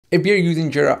If you're using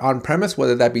Jira on-premise,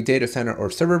 whether that be data center or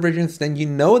server versions, then you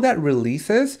know that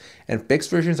releases and fixed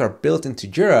versions are built into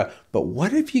Jira. But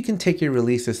what if you can take your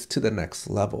releases to the next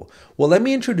level? Well, let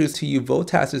me introduce to you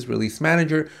Votas's Release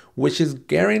Manager, which is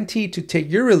guaranteed to take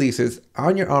your releases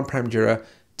on your on-prem Jira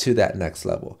to that next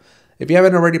level. If you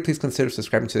haven't already, please consider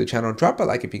subscribing to the channel. Drop a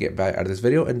like if you get value out of this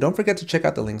video. And don't forget to check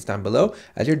out the links down below,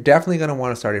 as you're definitely going to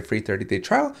want to start a free 30-day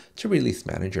trial to Release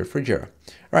Manager for Jira. All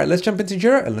right, let's jump into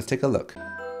Jira and let's take a look.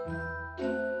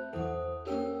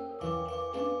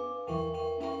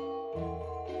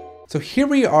 So here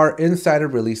we are inside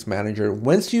of Release Manager.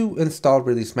 Once you install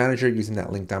Release Manager using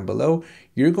that link down below,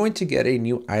 you're going to get a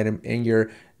new item in your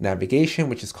navigation,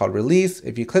 which is called Release.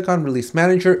 If you click on Release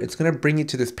Manager, it's going to bring you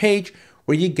to this page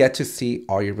where you get to see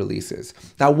all your releases.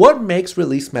 Now, what makes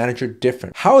Release Manager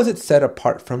different? How is it set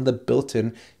apart from the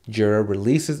built-in Jira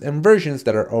releases and versions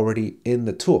that are already in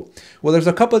the tool? Well, there's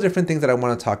a couple of different things that I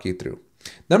want to talk you through.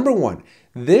 Number one,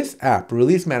 this app,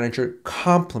 Release Manager,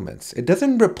 complements, it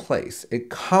doesn't replace,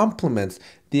 it complements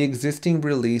the existing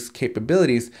release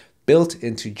capabilities built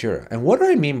into Jira. And what do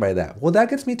I mean by that? Well, that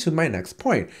gets me to my next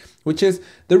point, which is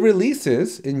the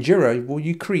releases in Jira. Well,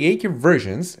 you create your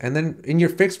versions, and then in your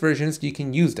fixed versions, you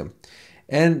can use them.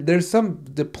 And there's some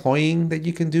deploying that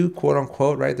you can do, quote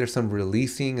unquote, right? There's some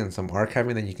releasing and some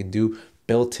archiving that you can do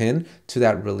built in to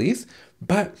that release,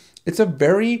 but it's a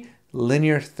very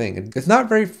linear thing. It's not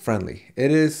very friendly.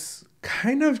 It is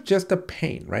kind of just a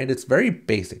pain, right? It's very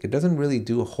basic. It doesn't really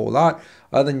do a whole lot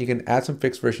other than you can add some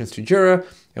fixed versions to Jira.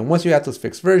 And once you add those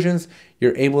fixed versions,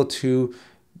 you're able to,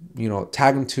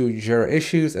 tag them to Jira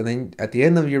issues. And then at the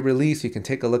end of your release, you can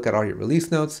take a look at all your release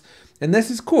notes. And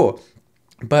this is cool,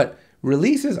 but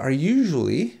releases are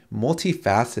usually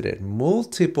multifaceted.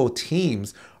 Multiple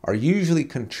teams are usually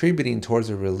contributing towards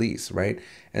a release, right?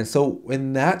 And so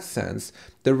in that sense,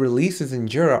 the releases in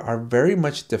Jira are very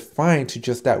much defined to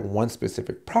just that one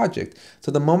specific project. So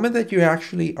the moment that you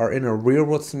actually are in a real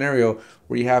world scenario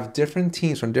where you have different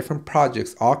teams from different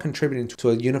projects all contributing to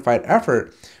a unified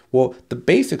effort, well, the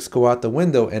basics go out the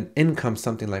window and in comes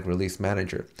something like Release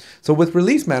Manager. So with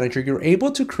Release Manager, you're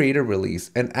able to create a release,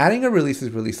 and adding a release is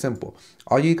really simple.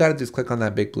 All you got to do is click on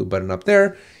that big blue button up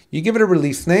there. You give it a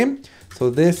release name. So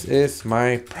this is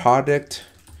my product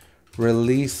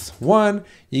release 1.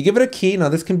 You give it a key. Now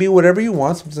this can be whatever you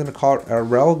want. So I'm just going to call it a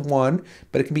rel 1,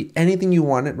 but it can be anything you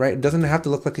want it, right? It doesn't have to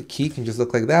look like a key. It can just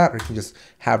look like that, or it can just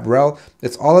have rel.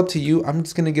 It's all up to you. I'm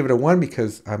just going to give it a 1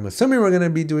 because I'm assuming we're going to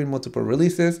be doing multiple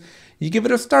releases. You give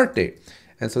it a start date.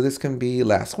 And so this can be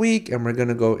last week, and we're going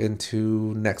to go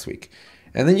into next week.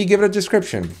 And then you give it a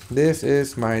description. This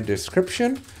is my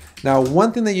description. Now,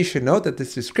 one thing that you should note that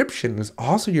this description is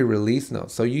also your release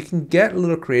notes. So you can get a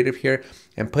little creative here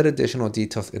and put additional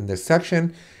details in this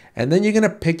section. And then you're going to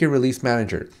pick your release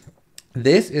manager.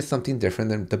 This is something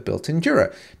different than the built-in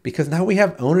Jira because now we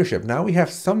have ownership. Now we have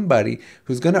somebody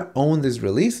who's going to own this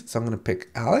release. So I'm going to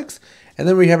pick Alex, and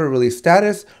then we have a release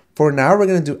status. For now, we're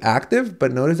going to do active,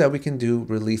 but notice that we can do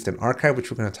released and archive,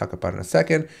 which we're going to talk about in a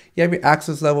second. You have your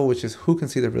access level, which is who can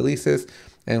see the releases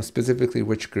and specifically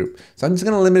which group. So I'm just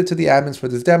going to limit it to the admins for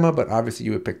this demo, but obviously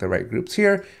you would pick the right groups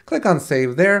here. Click on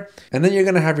save there, and then you're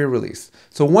going to have your release.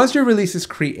 So once your release is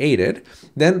created,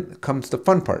 then comes the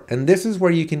fun part. And this is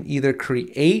where you can either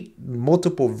create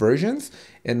multiple versions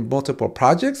in multiple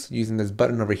projects using this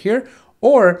button over here,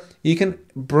 or you can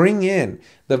bring in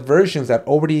the versions that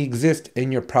already exist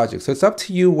in your project. So it's up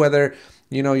to you whether,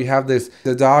 you have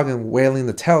the dog and wailing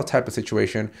the tail type of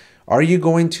situation. Are you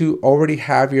going to already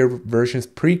have your versions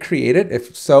pre-created?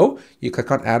 If so, you click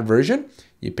on add version,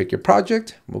 you pick your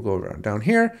project. We'll go down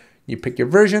here. You pick your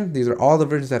version. These are all the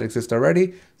versions that exist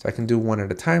already. So I can do one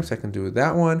at a time. So I can do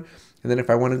that one. And then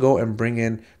if I want to go and bring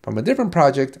in from a different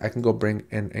project, I can go bring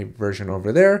in a version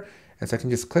over there. And so I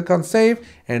can just click on save.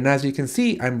 And as you can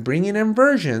see, I'm bringing in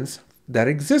versions that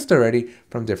exist already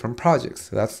from different projects.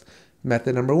 So that's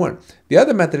method number 1. The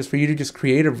other method is for you to just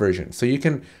create a version. So you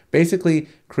can basically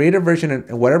create a version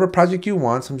in whatever project you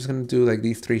want. So I'm just going to do like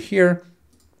these 3 here.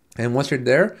 And once you're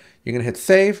there, you're going to hit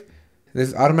save. This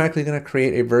is automatically going to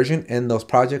create a version in those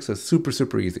projects. So it's super,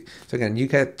 super easy. So again, you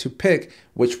get to pick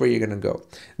which way you're going to go.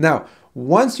 Now,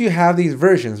 once you have these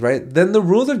versions, right, then the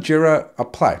rules of Jira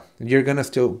apply. You're going to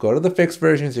still go to the fixed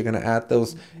versions. You're going to add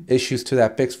those issues to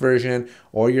that fixed version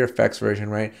or your effects version,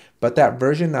 right? But that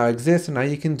version now exists, and now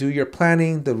you can do your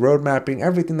planning, the road mapping,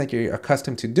 everything that you're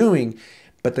accustomed to doing.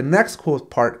 But the next cool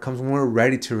part comes when we're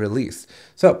ready to release.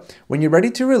 So when you're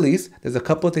ready to release, there's a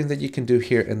couple of things that you can do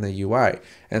here in the UI.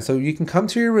 And so you can come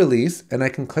to your release and I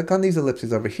can click on these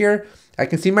ellipses over here. I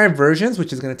can see my versions,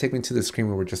 which is going to take me to the screen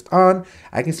we were just on.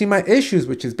 I can see my issues,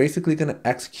 which is basically going to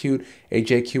execute a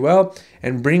JQL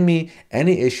and bring me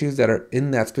any issues that are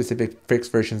in that specific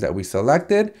fixed versions that we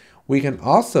selected. We can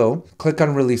also click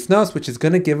on release notes, which is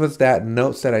going to give us that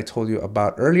notes that I told you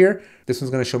about earlier. This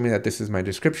one's going to show me that this is my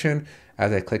description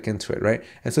as I click into it, right?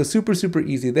 And so super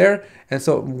easy there. And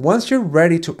so once you're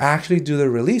ready to actually do the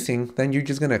releasing, then you're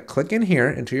just going to click in here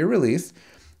into your release.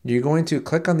 You're going to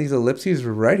click on these ellipses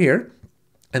right here.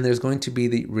 And there's going to be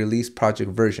the release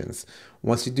project versions.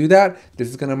 Once you do that, this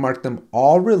is going to mark them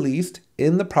all released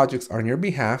in the projects on your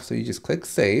behalf. So you just click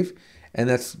save. And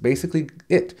that's basically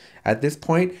it. At this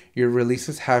point, your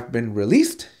releases have been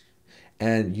released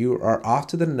and you are off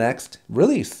to the next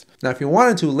release. Now, if you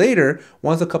wanted to later,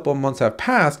 once a couple of months have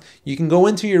passed, you can go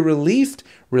into your released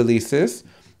releases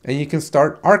and you can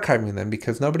start archiving them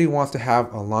because nobody wants to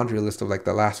have a laundry list of like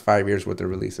the last 5 years worth of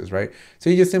releases, right? So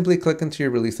you just simply click into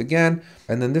your release again.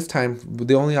 And then this time,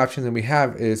 the only option that we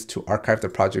have is to archive the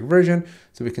project version.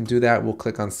 So we can do that. We'll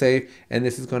click on save and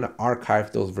this is going to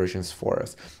archive those versions for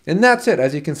us. And that's it.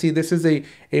 As you can see, this is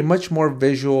a much more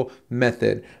visual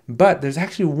method, but there's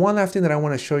actually one last thing that I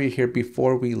want to show you here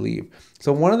before we leave.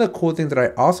 So one of the cool things that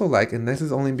I also like, and this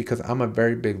is only because I'm a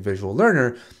very big visual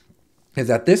learner, is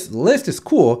that this list is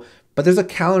cool, but there's a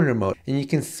calendar mode and you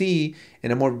can see in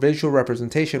a more visual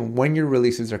representation when your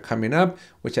releases are coming up,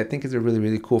 which I think is a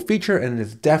really cool feature and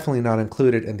is definitely not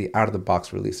included in the out of the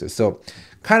box releases. So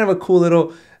kind of a cool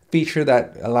little feature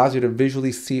that allows you to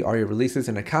visually see all your releases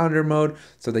in a calendar mode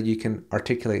so that you can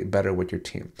articulate better with your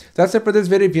team. So that's it for this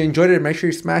video. If you enjoyed it, make sure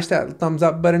you smash that thumbs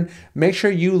up button. Make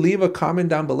sure you leave a comment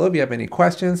down below if you have any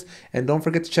questions. And don't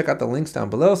forget to check out the links down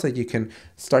below so that you can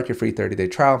start your free 30-day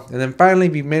trial. And then finally,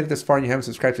 if you've made it this far and you haven't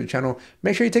subscribed to the channel,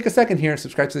 make sure you take a second here and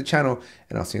subscribe to the channel,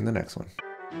 and I'll see you in the next one.